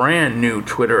a brand new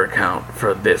Twitter account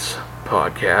for this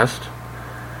podcast.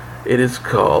 It is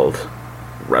called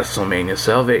WrestleMania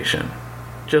Sal-Vation,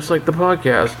 just like the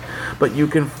podcast, but you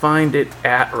can find it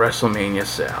at WrestleMania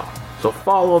Sal. So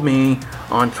follow me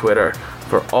on Twitter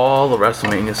for all the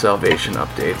WrestleMania Sal-Vation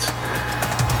updates.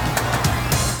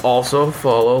 Also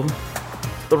follow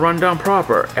the Rundown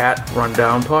proper at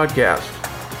Rundown Podcast.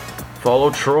 Follow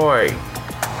Troy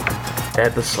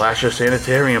at the Slasher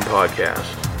Sanitarium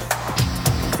Podcast.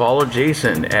 Follow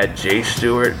Jason at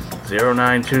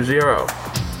JStewart0920.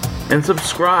 And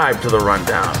subscribe to the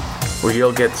Rundown, where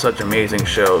you'll get such amazing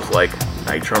shows like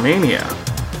Nitromania,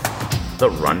 the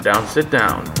Rundown Sit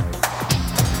Down,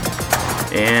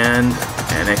 and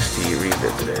NXT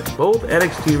Revisited. Both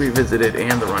NXT Revisited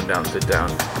and the Rundown Sit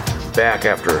Down back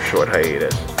after a short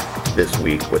hiatus this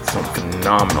week with some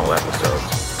phenomenal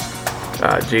episodes.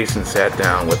 Jason sat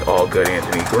down with All Good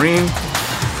Anthony Green,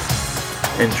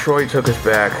 and Troy took us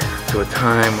back to a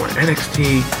time when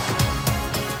NXT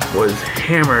was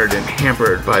hammered and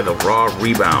hampered by the Raw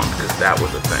rebound, because that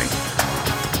was a thing.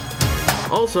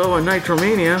 Also, on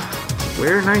Nitromania,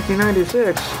 we're in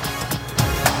 1996,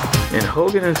 and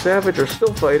Hogan and Savage are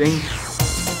still fighting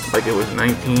like it was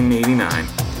 1989.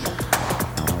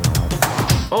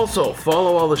 Also,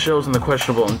 follow all the shows in the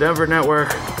Questionable Endeavor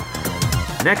Network.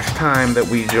 Next time that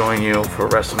we join you for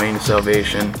WrestleMania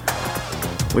Sal-Vation,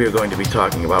 we are going to be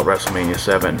talking about WrestleMania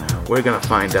 7. We're going to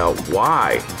find out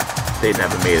why they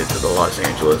never made it to the Los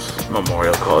Angeles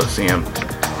Memorial Coliseum.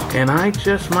 And I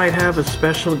just might have a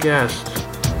special guest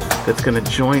that's going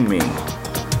to join me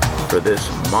for this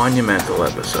monumental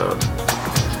episode.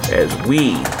 as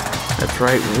we, that's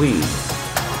right, we,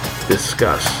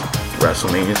 discuss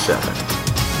WrestleMania 7.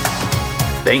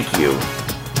 Thank you,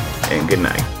 and good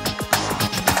night.